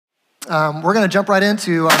We're going to jump right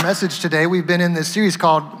into our message today. We've been in this series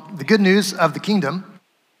called The Good News of the Kingdom,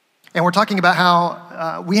 and we're talking about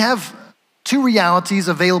how we have two realities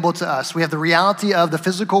available to us. We have the reality of the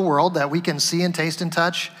physical world that we can see and taste and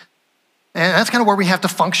touch, and that's kind of where we have to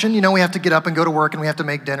function. You know, we have to get up and go to work, and we have to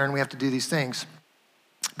make dinner, and we have to do these things.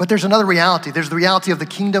 But there's another reality. There's the reality of the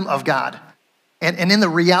kingdom of God. And in the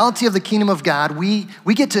reality of the kingdom of God, we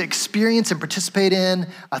get to experience and participate in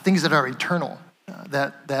things that are eternal,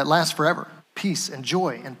 that last forever. Peace and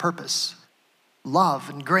joy and purpose, love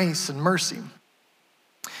and grace and mercy.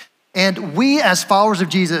 And we as followers of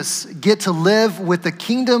Jesus get to live with the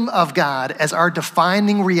kingdom of God as our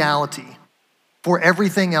defining reality for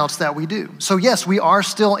everything else that we do. So yes, we are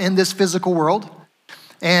still in this physical world,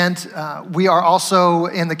 and we are also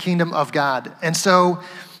in the kingdom of God. And so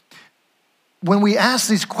when we ask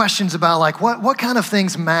these questions about like what kind of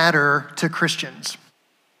things matter to Christians,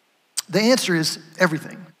 the answer is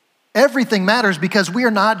everything. Everything matters because we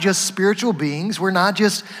are not just spiritual beings. We're not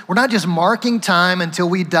just marking time until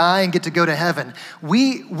we die and get to go to heaven.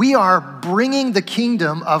 We are bringing the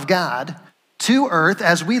kingdom of God to earth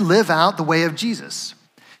as we live out the way of Jesus.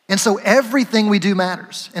 And so everything we do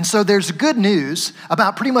matters. And so there's good news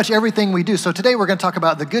about pretty much everything we do. So today we're going to talk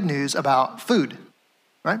about the good news about food.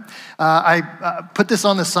 Right? I put this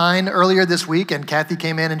on the sign earlier this week, and Kathy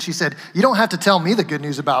came in and she said, "You don't have to tell me the good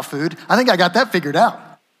news about food. I think I got that figured out."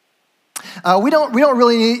 We don't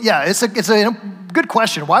really need. Yeah, it's a good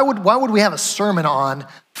question. Why would we have a sermon on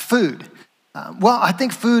food? Well, I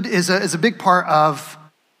think food is a big part of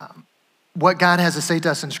what God has to say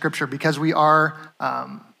to us in Scripture, because we are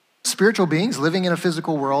spiritual beings living in a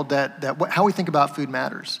physical world that how we think about food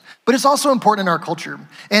matters. But it's also important in our culture.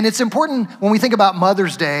 And it's important when we think about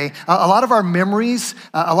Mother's Day. A lot of our memories,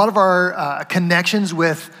 a lot of our connections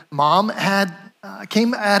with mom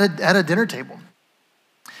came at a dinner table.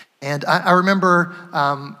 And I remember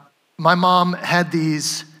my mom had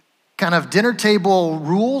these kind of dinner table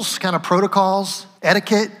rules, kind of protocols,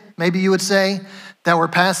 etiquette, maybe you would say, that were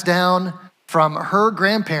passed down from her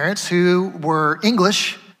grandparents who were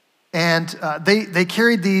English. And they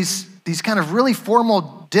carried these kind of really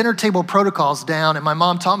formal dinner table protocols down, and my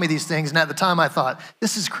mom taught me these things. And at the time, I thought,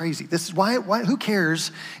 this is crazy. This is why? Who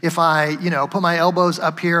cares if I, put my elbows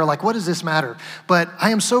up here? Like, what does this matter? But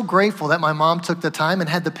I am so grateful that my mom took the time and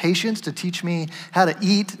had the patience to teach me how to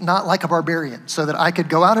eat not like a barbarian, so that I could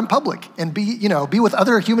go out in public and be with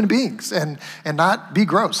other human beings and not be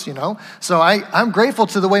gross. So I'm grateful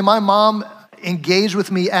to the way my mom engaged with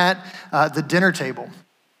me at the dinner table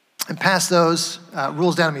and pass those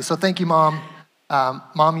rules down to me. So thank you, Mom.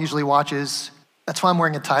 Mom usually watches. That's why I'm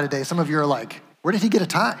wearing a tie today. Some of you are like, where did he get a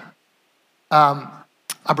tie?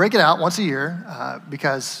 I break it out once a year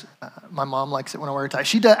because my mom likes it when I wear a tie.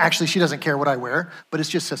 She doesn't care what I wear, but it's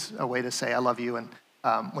just a way to say I love you and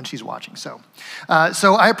when she's watching. So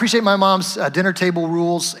I appreciate my mom's dinner table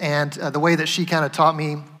rules and the way that she kind of taught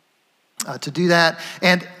me to do that.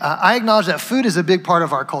 And I acknowledge that food is a big part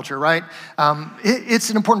of our culture, right? It's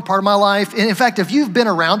an important part of my life. And in fact, if you've been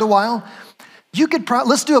around a while, you could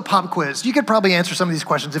let's do a pop quiz. You could probably answer some of these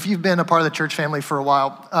questions if you've been a part of the church family for a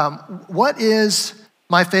while. What is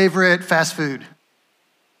my favorite fast food?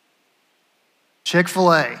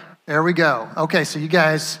 Chick-fil-A. There we go. Okay, so you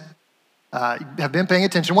guys have been paying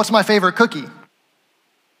attention. What's my favorite cookie?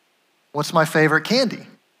 What's my favorite candy?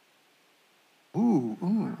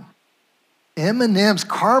 Ooh. M&Ms,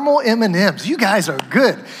 caramel M&Ms. You guys are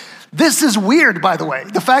good. This is weird, by the way.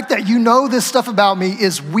 The fact that you know this stuff about me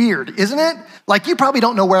is weird, isn't it? Like, you probably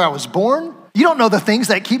don't know where I was born. You don't know the things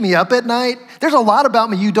that keep me up at night. There's a lot about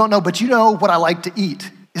me you don't know, but you know what I like to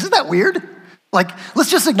eat. Isn't that weird? Like,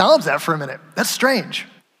 let's just acknowledge that for a minute. That's strange,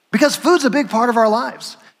 because food's a big part of our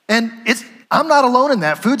lives. And I'm not alone in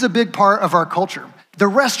that. Food's a big part of our culture. The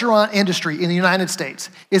restaurant industry in the United States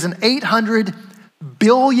is an $800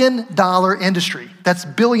 billion industry. That's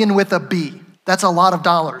billion with a B. That's a lot of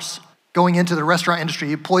dollars going into the restaurant industry.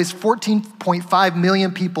 It employs 14.5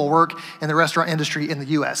 million people work in the restaurant industry in the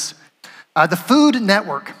US. The Food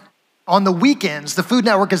Network, on the weekends, the Food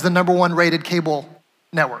Network is the #1 rated cable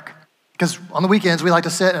network, because on the weekends we like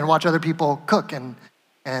to sit and watch other people cook and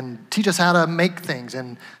teach us how to make things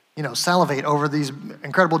and salivate over these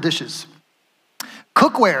incredible dishes.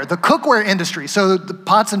 Cookware, the cookware industry. So the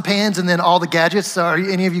pots and pans and then all the gadgets. So are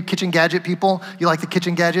any of you kitchen gadget people? You like the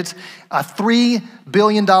kitchen gadgets? A $3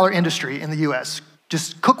 billion industry in the US,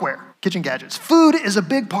 just cookware, kitchen gadgets. Food is a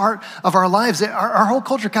big part of our lives. Our whole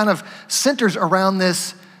culture kind of centers around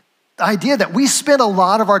this idea that we spend a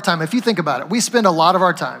lot of our time, if you think about it, we spend a lot of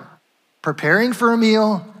our time preparing for a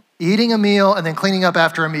meal, eating a meal and then cleaning up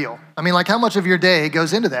after a meal. I mean, like how much of your day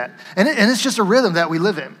goes into that? And it's just a rhythm that we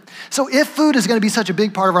live in. So if food is going to be such a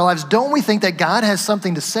big part of our lives, don't we think that God has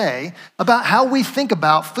something to say about how we think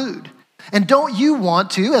about food? And don't you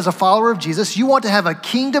want to, as a follower of Jesus, you want to have a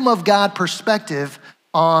kingdom of God perspective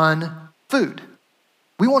on food?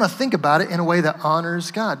 We want to think about it in a way that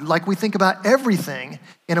honors God, like we think about everything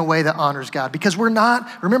in a way that honors God. Because we're not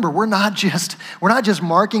just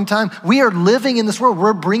marking time. We are living in this world.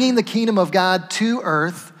 We're bringing the kingdom of God to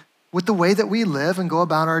earth with the way that we live and go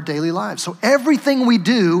about our daily lives. So everything we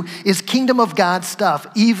do is kingdom of God stuff,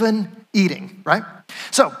 even eating, right?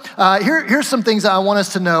 So here's some things that I want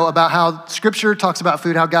us to know about how Scripture talks about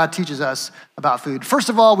food, how God teaches us about food. First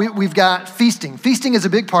of all, we've got feasting. Feasting is a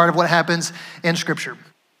big part of what happens in Scripture.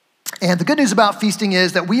 And the good news about feasting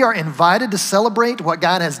is that we are invited to celebrate what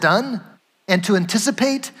God has done and to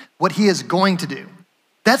anticipate what he is going to do.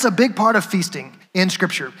 That's a big part of feasting in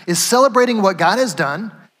Scripture, is celebrating what God has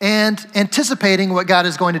done and anticipating what God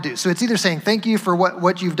is going to do. So it's either saying thank you for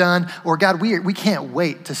what you've done, or God, we can't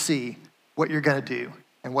wait to see what you're going to do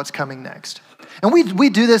and what's coming next. And we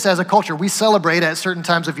do this as a culture. We celebrate at certain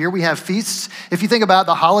times of year. We have feasts. If you think about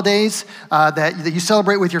the holidays that you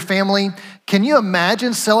celebrate with your family, can you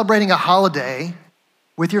imagine celebrating a holiday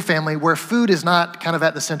with your family where food is not kind of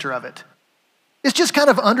at the center of it? It's just kind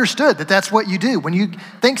of understood that that's what you do.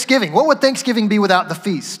 Thanksgiving, what would Thanksgiving be without the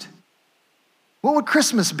feast? What would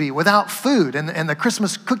Christmas be without food and the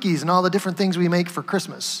Christmas cookies and all the different things we make for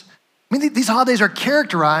Christmas? I mean, these holidays are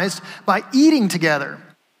characterized by eating together.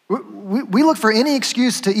 We look for any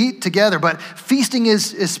excuse to eat together, but feasting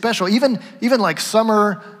is special. Even like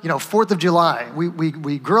summer, 4th of July,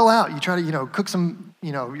 we grill out. You try to, cook some,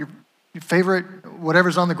 your favorite,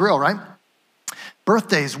 whatever's on the grill, right?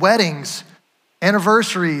 Birthdays, weddings,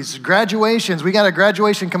 anniversaries, graduations. We got a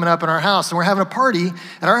graduation coming up in our house, and we're having a party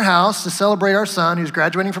at our house to celebrate our son who's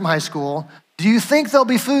graduating from high school. Do you think there'll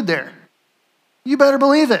be food there? You better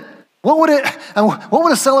believe it. What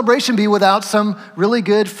would a celebration be without some really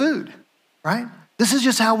good food, right? This is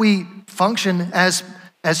just how we function as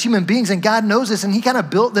human beings, and God knows this, and he kind of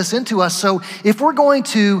built this into us. So if we're going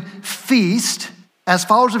to feast as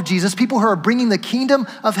followers of Jesus, people who are bringing the kingdom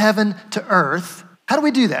of heaven to earth, how do we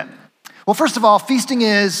do that? Well, first of all, feasting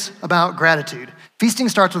is about gratitude. Feasting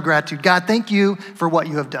starts with gratitude. God, thank you for what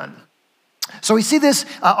you have done. So we see this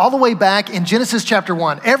all the way back in Genesis chapter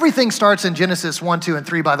 1. Everything starts in Genesis 1, 2, and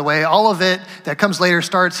 3, by the way. All of it that comes later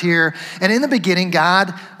starts here. And in the beginning,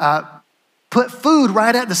 God put food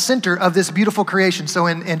right at the center of this beautiful creation. So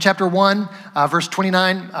in chapter 1, verse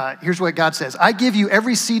 29, here's what God says. I give you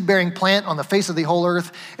every seed-bearing plant on the face of the whole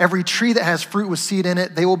earth, every tree that has fruit with seed in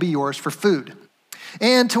it, they will be yours for food.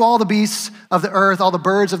 And to all the beasts of the earth, all the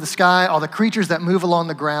birds of the sky, all the creatures that move along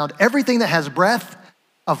the ground, everything that has breath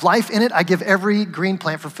of life in it, I give every green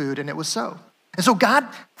plant for food, and it was so. And so God,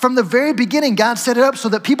 from the very beginning, God set it up so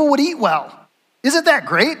that people would eat well. Isn't that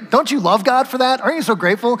great? Don't you love God for that? Aren't you so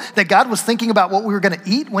grateful that God was thinking about what we were going to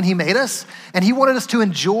eat when he made us? And he wanted us to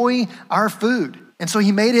enjoy our food. And so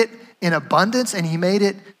he made it in abundance, and he made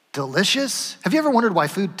it delicious. Have you ever wondered why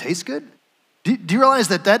food tastes good? Do you realize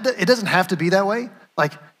that it doesn't have to be that way?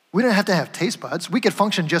 Like, we don't have to have taste buds. We could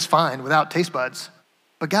function just fine without taste buds.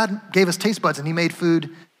 But God gave us taste buds, and he made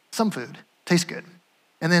some food, taste good.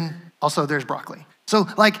 And then also there's broccoli. So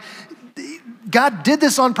God did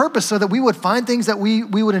this on purpose so that we would find things that we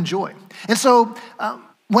would enjoy. And so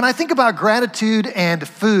when I think about gratitude and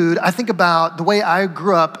food, I think about the way I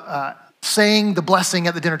grew up saying the blessing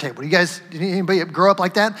at the dinner table. Anybody grow up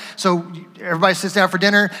like that? So everybody sits down for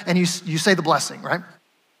dinner and you say the blessing, right?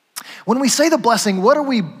 When we say the blessing, what are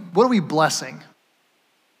we blessing?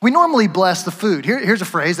 We normally bless the food. Here's a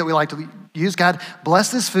phrase that we like to use. God, bless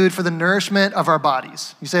this food for the nourishment of our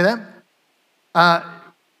bodies. You say that?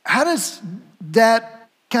 How does that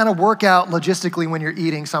kind of work out logistically when you're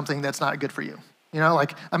eating something that's not good for you?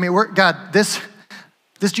 God, this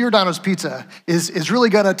Giordano's pizza is really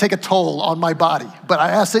gonna take a toll on my body, but I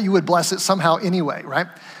ask that you would bless it somehow anyway, right?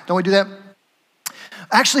 Don't we do that?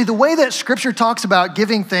 Actually, the way that Scripture talks about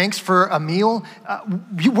giving thanks for a meal,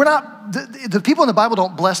 the people in the Bible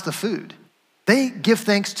don't bless the food. They give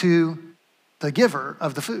thanks to the giver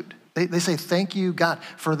of the food. They say, thank you, God,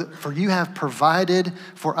 for you have provided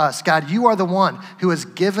for us. God, you are the one who has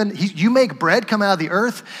given, you make bread come out of the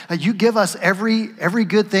earth. You give us every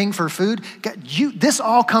good thing for food. God, this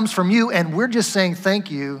all comes from you, and we're just saying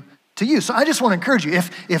thank you to you. So I just want to encourage you,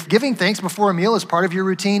 if giving thanks before a meal is part of your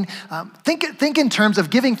routine, think in terms of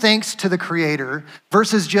giving thanks to the Creator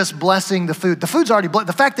versus just blessing the food. The food's already blessed.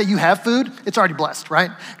 The fact that you have food, it's already blessed,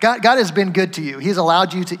 right? God has been good to you. He's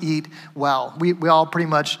allowed you to eat well. We all pretty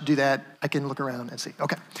much do that. I can look around and see.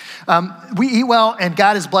 Okay. We eat well, and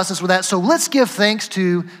God has blessed us with that. So let's give thanks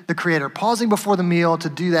to the Creator. Pausing before the meal to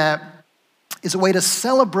do that is a way to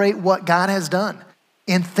celebrate what God has done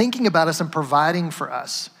in thinking about us and providing for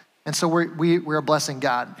us. And so we're blessing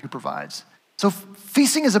God who provides. So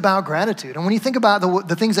feasting is about gratitude. And when you think about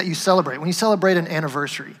the things that you celebrate, when you celebrate an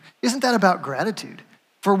anniversary, isn't that about gratitude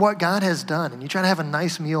for what God has done? And you try to have a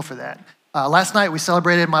nice meal for that. Last night we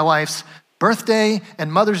celebrated my wife's birthday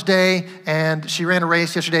and Mother's Day, and she ran a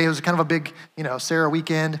race yesterday. It was kind of a big, Sarah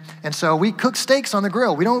weekend. And so we cooked steaks on the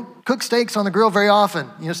grill. We don't cook steaks on the grill very often.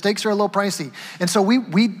 Steaks are a little pricey. And so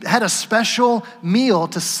we had a special meal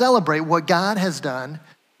to celebrate what God has done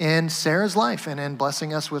in Sarah's life and in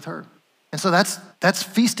blessing us with her. And so that's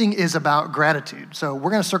feasting is about gratitude. So we're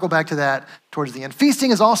going to circle back to that towards the end. Feasting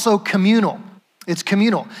is also communal. It's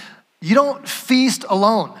communal. You don't feast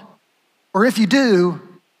alone. Or if you do,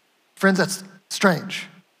 friends, that's strange.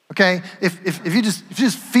 Okay? If you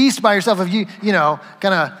just feast by yourself, if you kind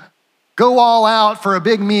of go all out for a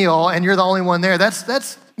big meal and you're the only one there,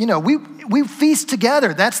 we feast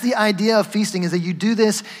together. That's the idea of feasting, is that you do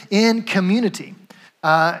this in community.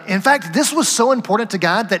 In fact, this was so important to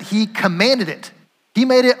God that he commanded it. He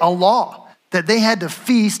made it a law that they had to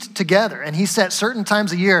feast together. And he set certain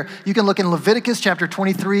times a year. You can look in Leviticus chapter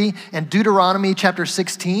 23 and Deuteronomy chapter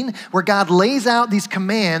 16, where God lays out these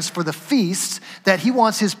commands for the feasts that he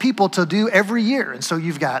wants his people to do every year. And so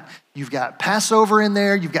you've got Passover in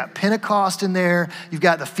there, you've got Pentecost in there, you've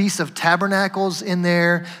got the Feast of Tabernacles in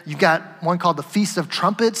there, you've got one called the Feast of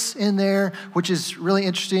Trumpets in there, which is really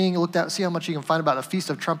interesting. Look at, see how much you can find about the Feast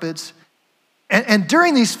of Trumpets. And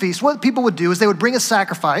during these feasts, what people would do is they would bring a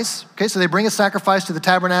sacrifice. Okay, so they bring a sacrifice to the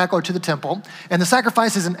tabernacle or to the temple. And the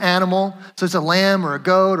sacrifice is an animal. So it's a lamb or a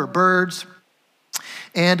goat or birds.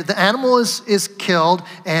 And the animal is killed,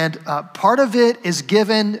 and part of it is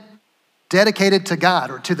given dedicated to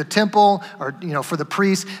God or to the temple or, for the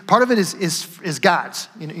priest. Part of it is God's.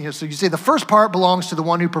 So you say the first part belongs to the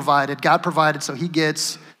one who provided. God provided, so he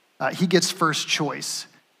gets first choice.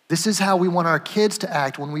 This is how we want our kids to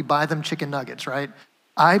act when we buy them chicken nuggets, right?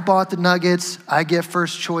 I bought the nuggets, I get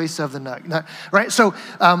first choice of the nugget, right? So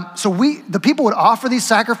the people would offer these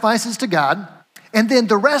sacrifices to God, and then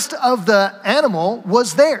the rest of the animal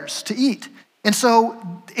was theirs to eat. And so,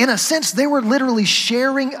 in a sense, they were literally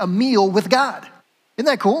sharing a meal with God. Isn't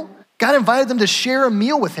that cool? God invited them to share a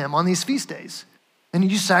meal with him on these feast days. And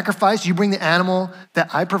you sacrifice, you bring the animal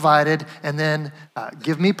that I provided, and then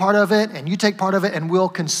give me part of it, and you take part of it, and we'll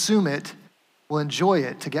consume it, we'll enjoy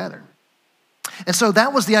it together. And so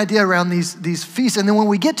that was the idea around these feasts. And then when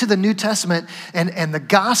we get to the New Testament and the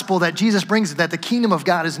gospel that Jesus brings, that the kingdom of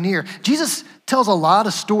God is near, Jesus tells a lot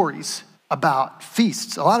of stories about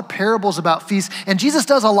feasts, a lot of parables about feasts, and Jesus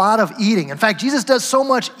does a lot of eating. In fact, Jesus does so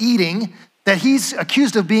much eating that he's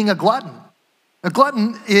accused of being a glutton. A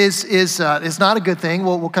glutton is not a good thing.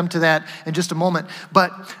 We'll come to that in just a moment.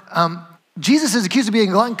 But Jesus is accused of being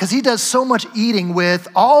a glutton because he does so much eating with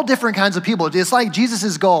all different kinds of people. It's like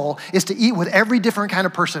Jesus' goal is to eat with every different kind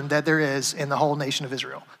of person that there is in the whole nation of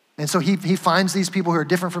Israel. And so he finds these people who are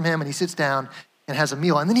different from him, and he sits down and has a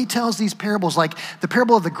meal. And then he tells these parables, like the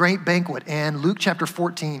parable of the great banquet in Luke chapter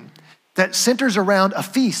 14, that centers around a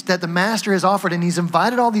feast that the master has offered, and he's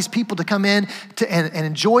invited all these people to come in and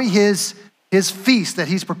enjoy his feast that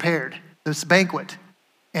he's prepared, this banquet.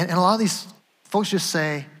 And a lot of these folks just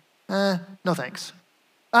say, no thanks.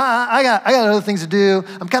 I got other things to do.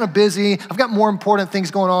 I'm kind of busy. I've got more important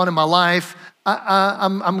things going on in my life.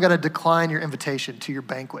 I'm going to decline your invitation to your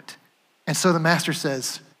banquet. And so the master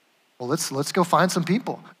says, well, let's go find some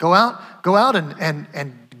people. Go out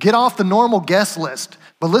and get off the normal guest list.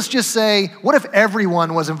 But let's just say, what if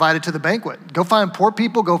everyone was invited to the banquet? Go find poor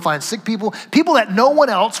people, go find sick people, people that no one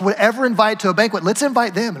else would ever invite to a banquet. Let's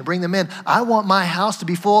invite them and bring them in. I want my house to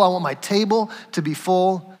be full. I want my table to be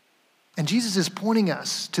full. And Jesus is pointing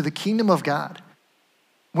us to the kingdom of God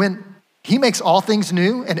when he makes all things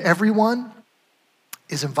new and everyone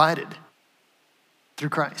is invited through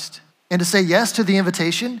Christ. And to say yes to the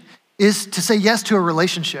invitation is to say yes to a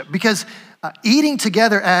relationship, because eating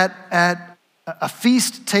together at a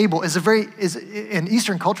feast table is in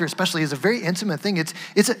Eastern culture especially, is a very intimate thing. It's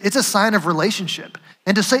a sign of relationship.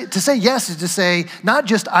 And to say yes is to say not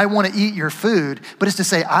just I want to eat your food, but it's to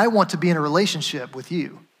say I want to be in a relationship with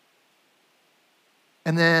you.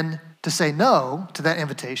 And then to say no to that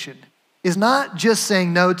invitation is not just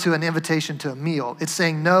saying no to an invitation to a meal, it's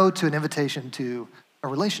saying no to an invitation to a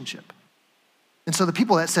relationship. And so the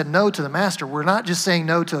people that said no to the master were not just saying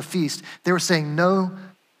no to a feast, they were saying no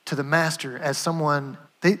to the master as someone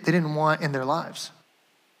they didn't want in their lives.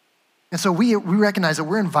 And so we recognize that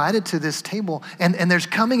we're invited to this table, and there's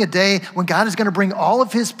coming a day when God is gonna bring all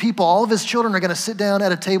of his people, all of his children are gonna sit down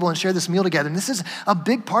at a table and share this meal together. And this is a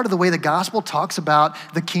big part of the way the gospel talks about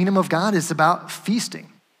the kingdom of God is about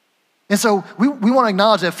feasting. And so we wanna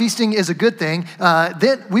acknowledge that feasting is a good thing.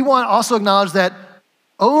 Then we wanna also acknowledge that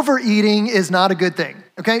overeating is not a good thing,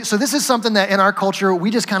 okay? So this is something that in our culture,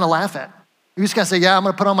 we just kind of laugh at. We just kind of say, yeah, I'm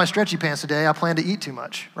gonna put on my stretchy pants today. I plan to eat too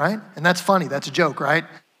much, right? And that's funny, that's a joke, right?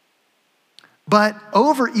 But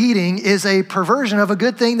overeating is a perversion of a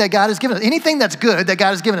good thing that God has given us. Anything that's good that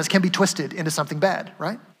God has given us can be twisted into something bad,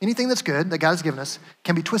 right? Anything that's good that God has given us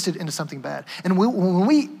can be twisted into something bad. And when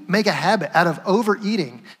we make a habit out of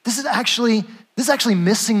overeating, this is actually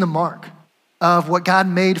missing the mark of what God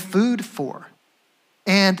made food for.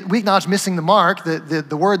 And we acknowledge missing the mark.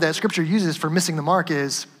 The word that Scripture uses for missing the mark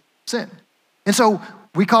is sin. And so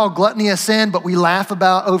we call gluttony a sin, but we laugh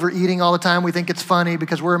about overeating all the time. We think it's funny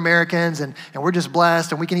because we're Americans and we're just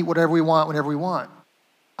blessed and we can eat whatever we want whenever we want.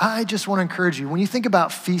 I just want to encourage you, when you think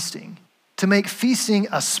about feasting, to make feasting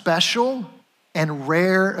a special and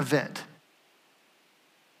rare event.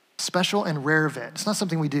 Special and rare event. It's not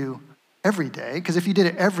something we do every day, because if you did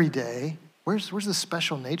it every day, where's the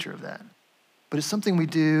special nature of that? But it's something we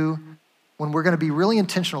do when we're going to be really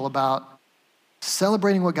intentional about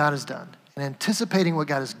celebrating what God has done and anticipating what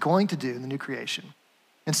God is going to do in the new creation.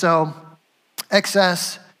 And so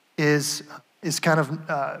excess is kind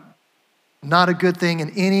of not a good thing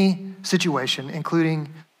in any situation,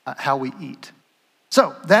 including how we eat.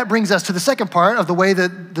 So that brings us to the second part of the way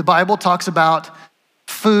that the Bible talks about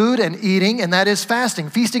food and eating, and that is fasting.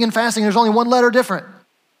 Feasting and fasting, there's only one letter different.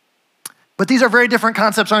 But these are very different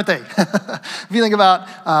concepts, aren't they? If you think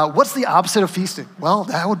about what's the opposite of feasting? Well,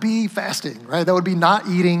 that would be fasting, right? That would be not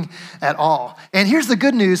eating at all. And here's the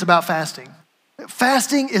good news about fasting.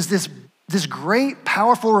 Fasting is this great,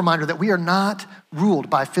 powerful reminder that we are not ruled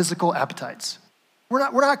by physical appetites. We're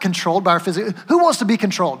not controlled by our physical. Who wants to be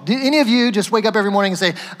controlled? Do any of you just wake up every morning and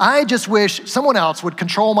say, I just wish someone else would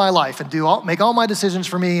control my life and make all my decisions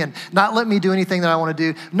for me and not let me do anything that I want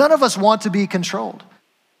to do? None of us want to be controlled.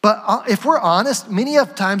 But if we're honest, many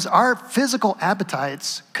of times our physical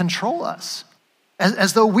appetites control us,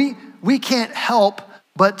 as though we can't help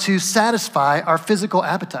but to satisfy our physical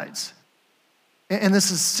appetites. And this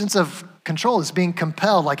is sense of control, is being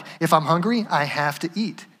compelled. Like if I'm hungry, I have to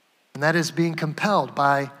eat. And that is being compelled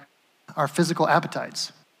by our physical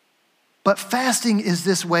appetites. But fasting is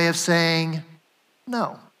this way of saying,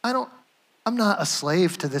 no, I'm not a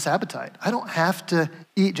slave to this appetite. I don't have to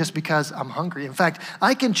eat just because I'm hungry. In fact,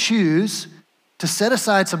 I can choose to set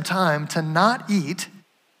aside some time to not eat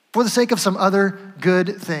for the sake of some other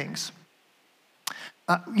good things.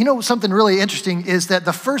 Something really interesting is that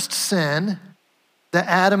the first sin that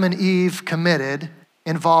Adam and Eve committed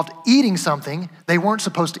involved eating something they weren't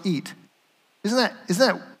supposed to eat. Isn't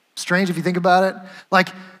that strange if you think about it? Like,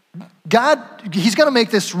 God, he's gonna make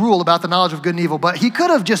this rule about the knowledge of good and evil, but he could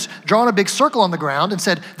have just drawn a big circle on the ground and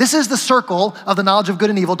said, this is the circle of the knowledge of good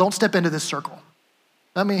and evil, don't step into this circle.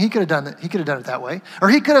 I mean, he could have done it. He could have done it that way. Or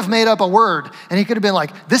he could have made up a word and he could have been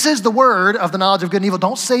like, this is the word of the knowledge of good and evil.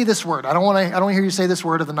 Don't say this word. I don't want to hear you say this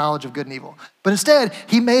word of the knowledge of good and evil. But instead,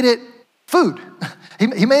 he made it food.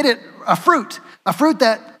 He made it a fruit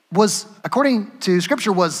that was, according to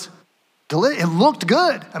Scripture, was delicious. It looked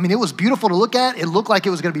good. I mean, it was beautiful to look at. It looked like it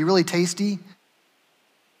was going to be really tasty.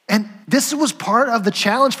 And this was part of the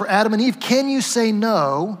challenge for Adam and Eve. Can you say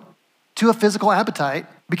no to a physical appetite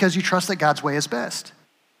because you trust that God's way is best?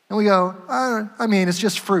 And we go, it's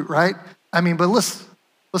just fruit, right? But let's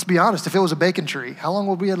be honest. If it was a bacon tree, how long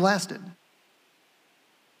would we have lasted?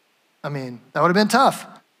 That would have been tough.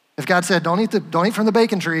 If God said, don't eat from the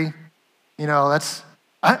bacon tree,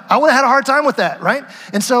 I would have had a hard time with that, right?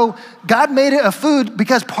 And so God made it a food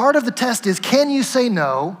because part of the test is, can you say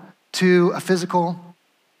no to a physical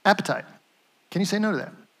appetite? Can you say no to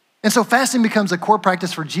that? And so fasting becomes a core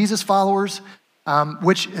practice for Jesus followers,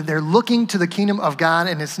 which they're looking to the kingdom of God,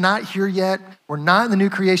 and it's not here yet. We're not in the new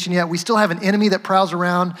creation yet. We still have an enemy that prowls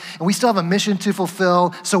around, and we still have a mission to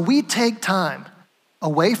fulfill. So we take time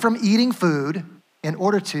away from eating food in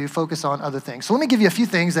order to focus on other things. So let me give you a few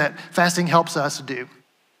things that fasting helps us do.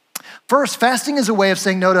 First, fasting is a way of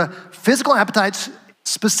saying no to physical appetites,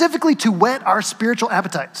 specifically to whet our spiritual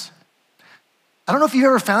appetites. I don't know if you've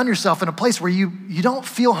ever found yourself in a place where you don't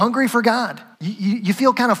feel hungry for God. You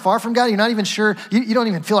feel kind of far from God. You're not even sure. You don't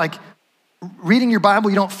even feel like reading your Bible,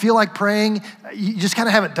 you don't feel like praying, you just kind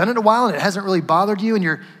of haven't done it in a while and it hasn't really bothered you, and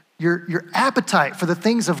your appetite for the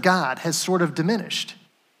things of God has sort of diminished.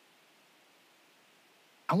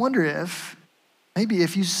 I wonder if maybe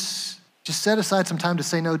if you just set aside some time to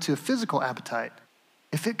say no to a physical appetite,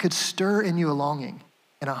 if it could stir in you a longing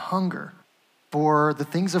and a hunger for the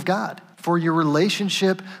things of God, for your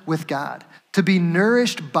relationship with God, to be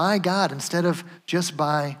nourished by God instead of just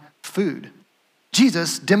by food.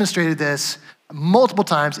 Jesus demonstrated this multiple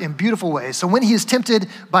times in beautiful ways. So when he is tempted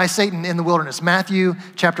by Satan in the wilderness, Matthew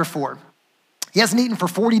chapter 4, he hasn't eaten for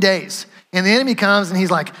 40 days. And the enemy comes and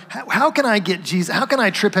he's like, how can I get Jesus? How can I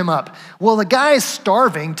trip him up? Well, the guy is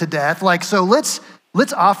starving to death. So let's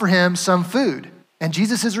offer him some food. And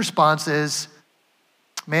Jesus' response is,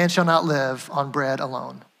 man shall not live on bread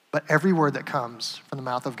alone, but every word that comes from the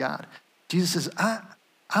mouth of God. Jesus says,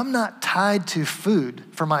 I'm not tied to food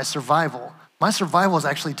for my survival. My survival is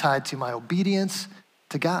actually tied to my obedience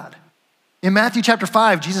to God. In Matthew chapter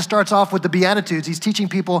 5, Jesus starts off with the Beatitudes. He's teaching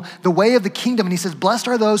people the way of the kingdom. And he says, blessed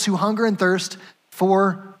are those who hunger and thirst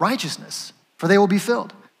for righteousness, for they will be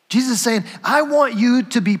filled. Jesus is saying, I want you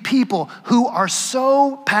to be people who are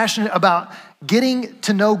so passionate about getting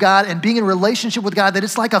to know God and being in relationship with God that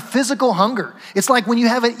it's like a physical hunger. It's like when you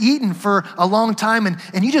haven't eaten for a long time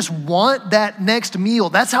and you just want that next meal.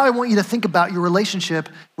 That's how I want you to think about your relationship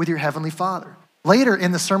with your Heavenly Father. Later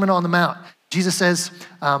in the Sermon on the Mount, Jesus says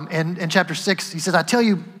in chapter 6, he says, I tell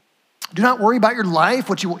you, do not worry about your life,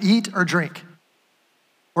 what you will eat or drink,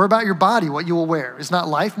 or about your body, what you will wear. Is not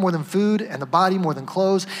life more than food and the body more than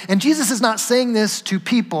clothes? And Jesus is not saying this to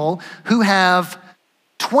people who have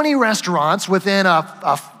 20 restaurants within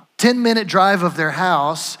a 10-minute drive of their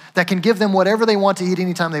house that can give them whatever they want to eat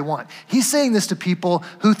anytime they want. He's saying this to people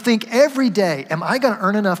who think every day, am I going to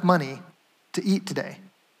earn enough money to eat today?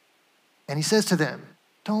 And he says to them,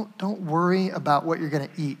 don't worry about what you're going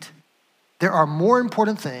to eat. There are more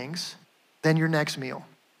important things than your next meal.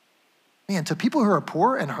 Man, to people who are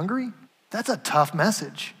poor and hungry, that's a tough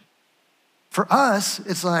message. For us,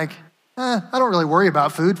 it's like, I don't really worry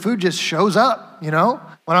about food. Food just shows up, When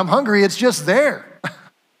I'm hungry, it's just there.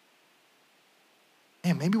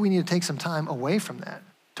 Man, maybe we need to take some time away from that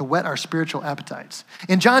to whet our spiritual appetites.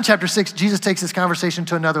 In John chapter 6, Jesus takes this conversation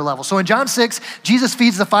to another level. So in John 6, Jesus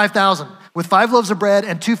feeds the 5,000 with 5 loaves of bread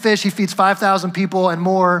and 2 fish. He feeds 5,000 people and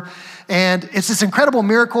more. And it's this incredible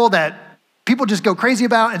miracle that people just go crazy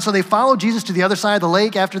about. And so they follow Jesus to the other side of the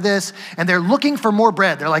lake after this, and they're looking for more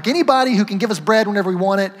bread. They're like, anybody who can give us bread whenever we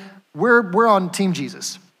want it, we're on Team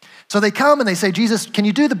Jesus. So they come and they say, Jesus, can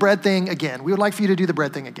you do the bread thing again? We would like for you to do the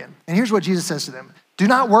bread thing again. And here's what Jesus says to them. Do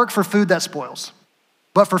not work for food that spoils,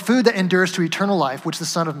 but for food that endures to eternal life, which the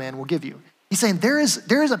Son of Man will give you. He's saying there is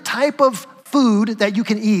a type of food that you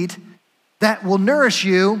can eat that will nourish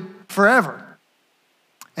you forever.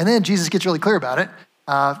 And then Jesus gets really clear about it.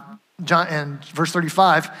 John in verse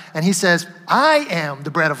 35, and he says, I am the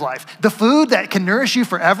bread of life. The food that can nourish you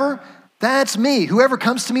forever, that's me. Whoever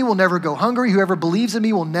comes to me will never go hungry. Whoever believes in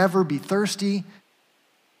me will never be thirsty.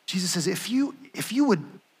 Jesus says, if you would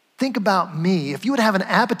think about me, if you would have an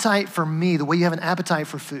appetite for me the way you have an appetite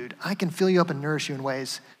for food, I can fill you up and nourish you in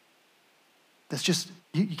ways that's just,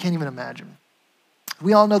 you can't even imagine.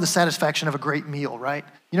 We all know the satisfaction of a great meal, right?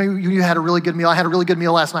 You had a really good meal. I had a really good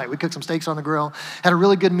meal last night. We cooked some steaks on the grill, had a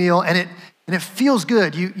really good meal, and it feels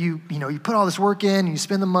good. You put all this work in, and you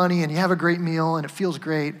spend the money, and you have a great meal, and it feels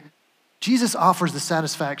great. Jesus offers the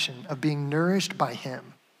satisfaction of being nourished by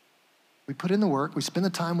him. We put in the work, we spend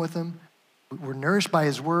the time with him, we're nourished by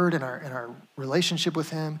his word and our relationship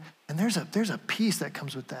with him, and there's a peace that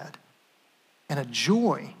comes with that, and a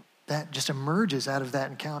joy that just emerges out of that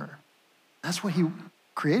encounter. That's what he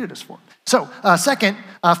created us for. So second,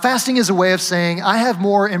 fasting is a way of saying, I have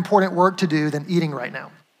more important work to do than eating right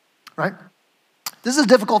now, right? This is a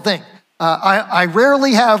difficult thing. I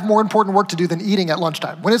rarely have more important work to do than eating at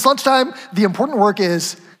lunchtime. When it's lunchtime, the important work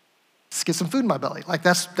is let's get some food in my belly. Like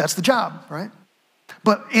that's the job, right?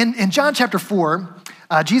 But in John chapter 4,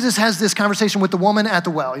 Jesus has this conversation with the woman at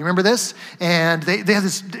the well. You remember this? And they have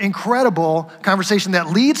this incredible conversation that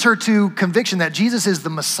leads her to conviction that Jesus is the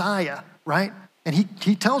Messiah, right? And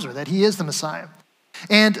he tells her that he is the Messiah.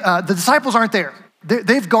 And the disciples aren't there.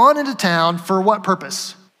 They've gone into town for what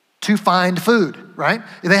purpose? To find food, right?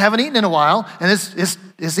 They haven't eaten in a while, and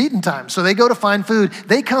it's eating time. So they go to find food.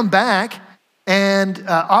 They come back and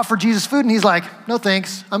offer Jesus food, and he's like, no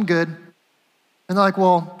thanks, I'm good. And they're like,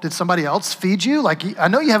 well, did somebody else feed you? Like, I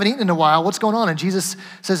know you haven't eaten in a while. What's going on? And Jesus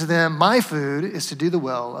says to them, my food is to do the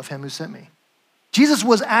will of him who sent me Jesus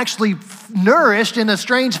was actually nourished in a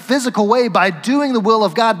strange physical way by doing the will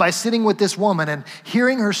of God, by sitting with this woman and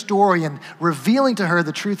hearing her story and revealing to her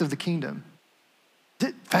the truth of the kingdom.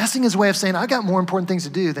 Fasting is a way of saying, I got more important things to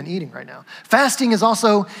do than eating right now. Fasting is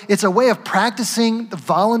also, it's a way of practicing the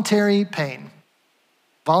voluntary pain.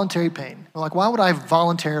 Voluntary pain. We're like, why would I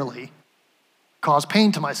voluntarily cause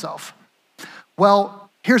pain to myself? Well,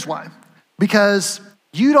 here's why. Because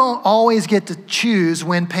you don't always get to choose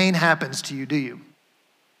when pain happens to you, do you?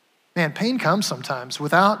 Man, pain comes sometimes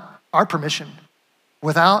without our permission,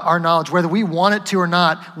 without our knowledge. Whether we want it to or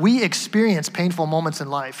not, we experience painful moments in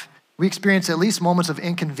life. We experience at least moments of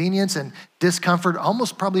inconvenience and discomfort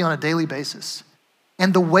almost probably on a daily basis.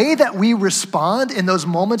 And the way that we respond in those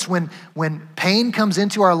moments when pain comes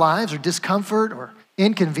into our lives or discomfort or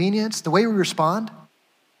inconvenience, the way we respond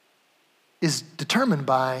is determined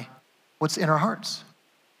by what's in our hearts.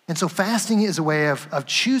 And so fasting is a way of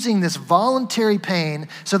choosing this voluntary pain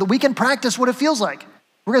so that we can practice what it feels like.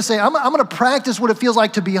 We're gonna say, I'm gonna practice what it feels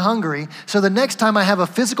like to be hungry, so the next time I have a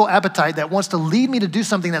physical appetite that wants to lead me to do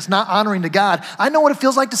something that's not honoring to God, I know what it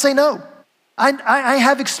feels like to say no. I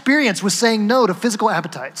have experience with saying no to physical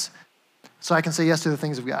appetites, so I can say yes to the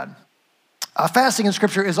things of God. Fasting in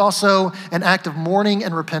Scripture is also an act of mourning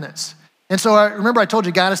and repentance. And so remember I told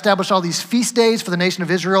you God established all these feast days for the nation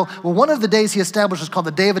of Israel. Well, one of the days he established was called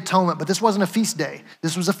the Day of Atonement, but this wasn't a feast day.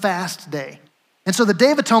 This was a fast day. And so the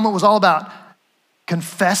Day of Atonement was all about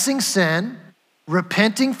confessing sin,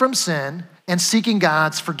 repenting from sin, and seeking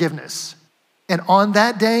God's forgiveness. And on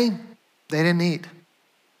that day, they didn't eat.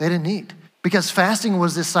 They didn't eat. Because fasting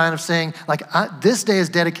was this sign of saying, like, this day is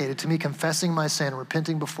dedicated to me confessing my sin,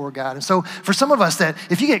 repenting before God. And so for some of us that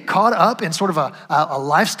if you get caught up in sort of a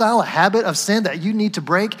lifestyle, a habit of sin that you need to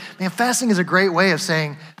break, man, fasting is a great way of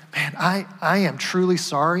saying, man, I am truly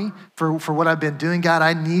sorry for what I've been doing. God,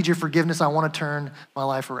 I need your forgiveness. I want to turn my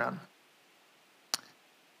life around.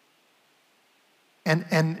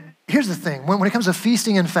 And here's the thing, when it comes to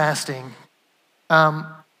feasting and fasting,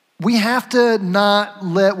 we have to not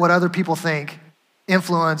let what other people think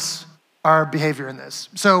influence our behavior in this.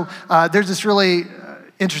 So there's this really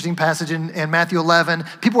interesting passage in Matthew 11.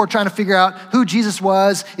 People were trying to figure out who Jesus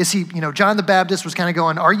was. Is he, John the Baptist was kind of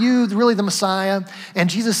going, are you really the Messiah?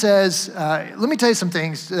 And Jesus says, let me tell you some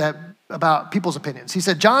things about people's opinions. He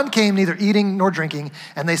said, John came neither eating nor drinking,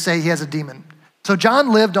 and they say he has a demon. So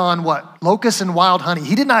John lived on what? Locusts and wild honey.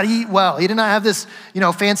 He did not eat well. He did not have this,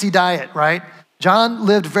 fancy diet, right? John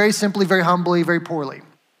lived very simply, very humbly, very poorly.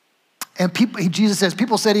 And Jesus says,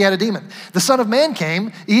 people said he had a demon. The Son of Man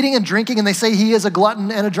came eating and drinking, and they say he is a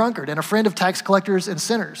glutton and a drunkard and a friend of tax collectors and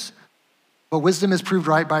sinners. But wisdom is proved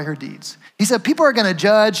right by her deeds. He said, people are gonna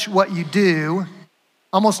judge what you do,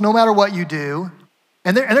 almost no matter what you do,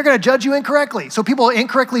 and they're gonna judge you incorrectly. So people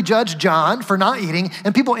incorrectly judge John for not eating,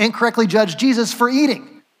 and people incorrectly judge Jesus for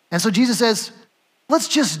eating. And so Jesus says, let's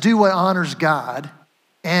just do what honors God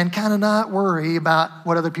and kind of not worry about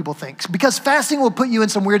what other people think. Because fasting will put you in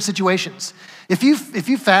some weird situations. If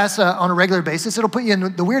you fast on a regular basis, it'll put you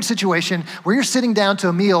in the weird situation where you're sitting down to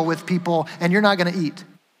a meal with people and you're not gonna eat.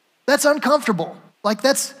 That's uncomfortable. Like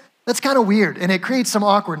that's kind of weird, and it creates some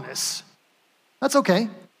awkwardness. That's okay,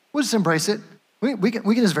 we'll just embrace it. We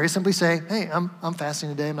can just very simply say, hey, I'm fasting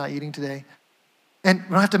today, I'm not eating today. And we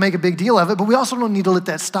don't have to make a big deal of it, but we also don't need to let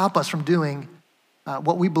that stop us from doing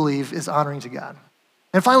what we believe is honoring to God.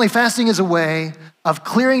 And finally, fasting is a way of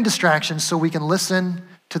clearing distractions so we can listen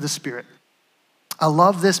to the Spirit. I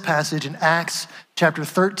love this passage in Acts chapter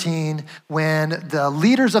 13 when the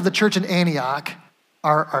leaders of the church in Antioch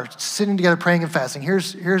are sitting together praying and fasting.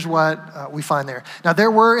 Here's what we find there. Now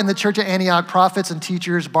there were in the church at Antioch prophets and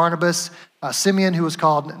teachers, Barnabas, Simeon, who was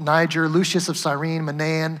called Niger, Lucius of Cyrene,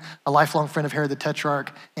 Manaen, a lifelong friend of Herod the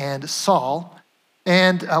Tetrarch, and Saul.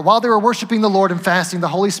 And while they were worshiping the Lord and fasting, the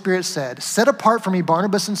Holy Spirit said, set apart for me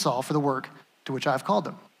Barnabas and Saul for the work to which I have called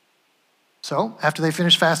them. So after they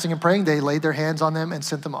finished fasting and praying, they laid their hands on them and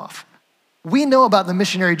sent them off. We know about the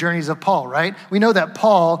missionary journeys of Paul, right? We know that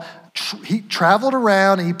Paul, he traveled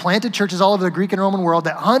around and he planted churches all over the Greek and Roman world,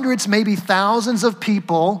 that hundreds, maybe thousands of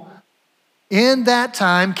people in that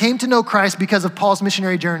time came to know Christ because of Paul's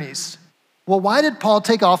missionary journeys. Well, why did Paul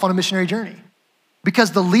take off on a missionary journey?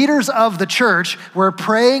 Because the leaders of the church were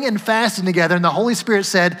praying and fasting together, and the Holy Spirit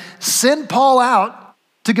said, send Paul out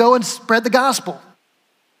to go and spread the gospel.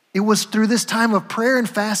 It was through this time of prayer and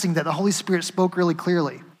fasting that the Holy Spirit spoke really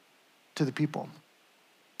clearly to the people.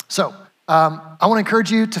 So I want to encourage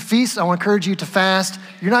you to feast. I want to encourage you to fast.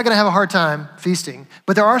 You're not going to have a hard time feasting.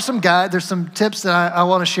 But there's some tips that I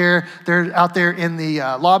want to share. They're out there in the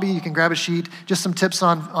lobby. You can grab a sheet. Just some tips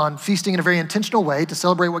on feasting in a very intentional way to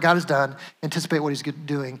celebrate what God has done, anticipate what he's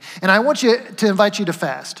doing. And I want to invite you to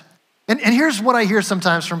fast. And here's what I hear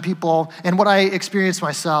sometimes from people and what I experience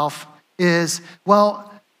myself is, well,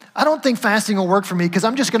 I don't think fasting will work for me because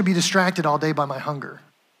I'm just going to be distracted all day by my hunger.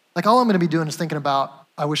 Like all I'm going to be doing is thinking about,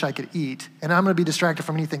 I wish I could eat, and I'm going to be distracted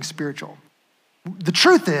from anything spiritual. The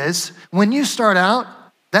truth is, when you start out,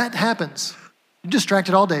 that happens. You're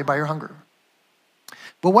distracted all day by your hunger.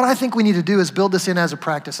 But what I think we need to do is build this in as a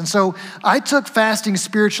practice. And so I took fasting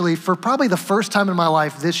spiritually for probably the first time in my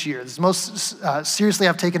life this year. This is most seriously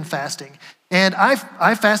I've taken fasting. And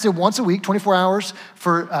I fasted once a week, 24 hours,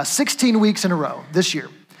 for 16 weeks in a row this year.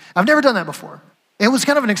 I've never done that before. It was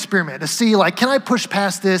kind of an experiment to see, like, can I push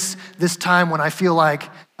past this time when I feel like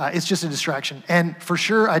it's just a distraction? And for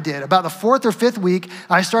sure I did. About the 4th or 5th week,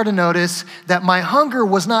 I started to notice that my hunger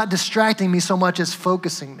was not distracting me so much as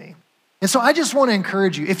focusing me. And so I just want to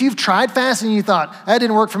encourage you. If you've tried fasting and you thought, that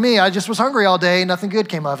didn't work for me, I just was hungry all day, nothing good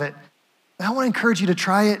came of it, I want to encourage you to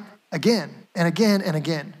try it again and again and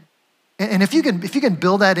again. And if you can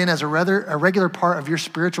build that in as a regular part of your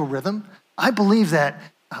spiritual rhythm, I believe that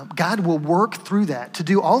God will work through that to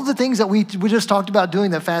do all of the things that we just talked about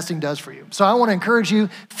doing that fasting does for you. So I want to encourage you,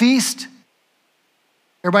 feast.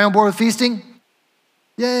 Everybody on board with feasting?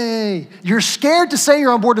 Yay. You're scared to say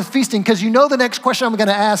you're on board with feasting because you know the next question I'm going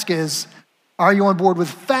to ask is, are you on board with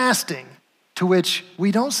fasting? To which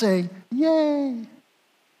we don't say, yay.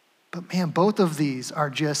 But man, both of these are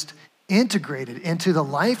just integrated into the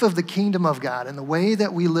life of the kingdom of God and the way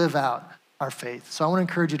that we live out our faith. So I want to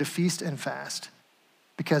encourage you to feast and fast,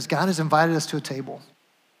 because God has invited us to a table.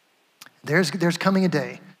 There's coming a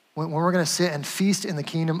day when we're going to sit and feast in the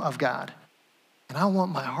kingdom of God. And I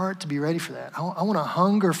want my heart to be ready for that. I want to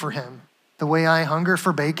hunger for him the way I hunger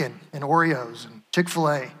for bacon and Oreos and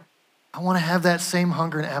Chick-fil-A. I want to have that same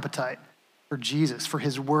hunger and appetite for Jesus, for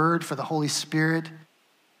his word, for the Holy Spirit,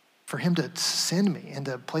 for him to send me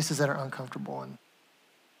into places that are uncomfortable and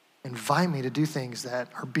invite me to do things that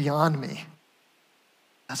are beyond me.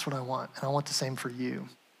 That's what I want, and I want the same for you.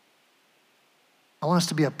 I want us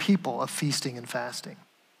to be a people of feasting and fasting,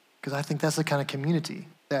 because I think that's the kind of community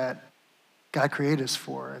that God created us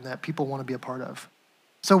for and that people want to be a part of.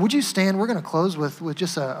 So would you stand? We're going to close with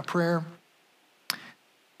just a prayer.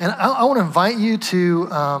 And I want to invite you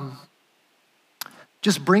to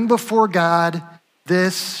just bring before God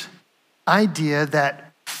this idea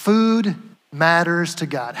that food matters to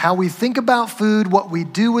God. How we think about food, what we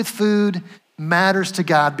do with food, matters to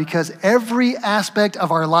God, because every aspect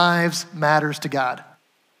of our lives matters to God.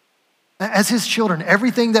 As his children,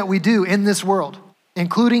 everything that we do in this world,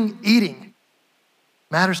 including eating,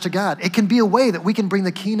 matters to God. It can be a way that we can bring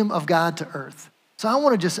the kingdom of God to earth. So I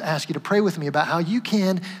want to just ask you to pray with me about how you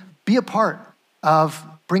can be a part of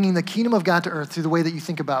bringing the kingdom of God to earth through the way that you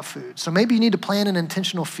think about food. So maybe you need to plan an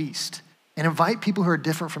intentional feast and invite people who are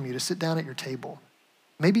different from you to sit down at your table.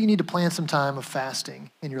 Maybe you need to plan some time of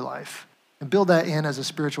fasting in your life and build that in as a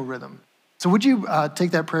spiritual rhythm. So would you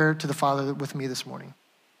take that prayer to the Father with me this morning?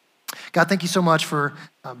 God, thank you so much for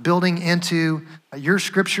building into your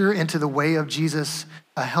scripture, into the way of Jesus,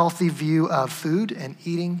 a healthy view of food and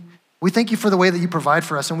eating. We thank you for the way that you provide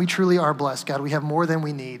for us, and we truly are blessed, God. We have more than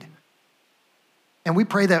we need. And we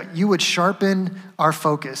pray that you would sharpen our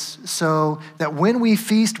focus so that when we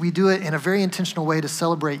feast, we do it in a very intentional way to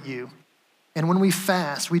celebrate you. And when we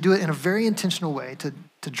fast, we do it in a very intentional way to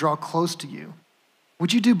draw close to you.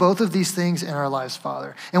 Would you do both of these things in our lives,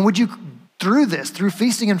 Father? And would you, through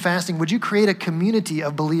feasting and fasting, would you create a community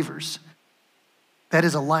of believers that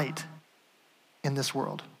is a light in this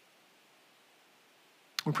world?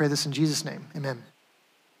 We pray this in Jesus' name, amen.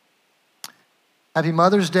 Happy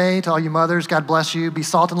Mother's Day to all you mothers. God bless you. Be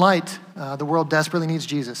salt and light. The world desperately needs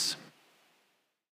Jesus.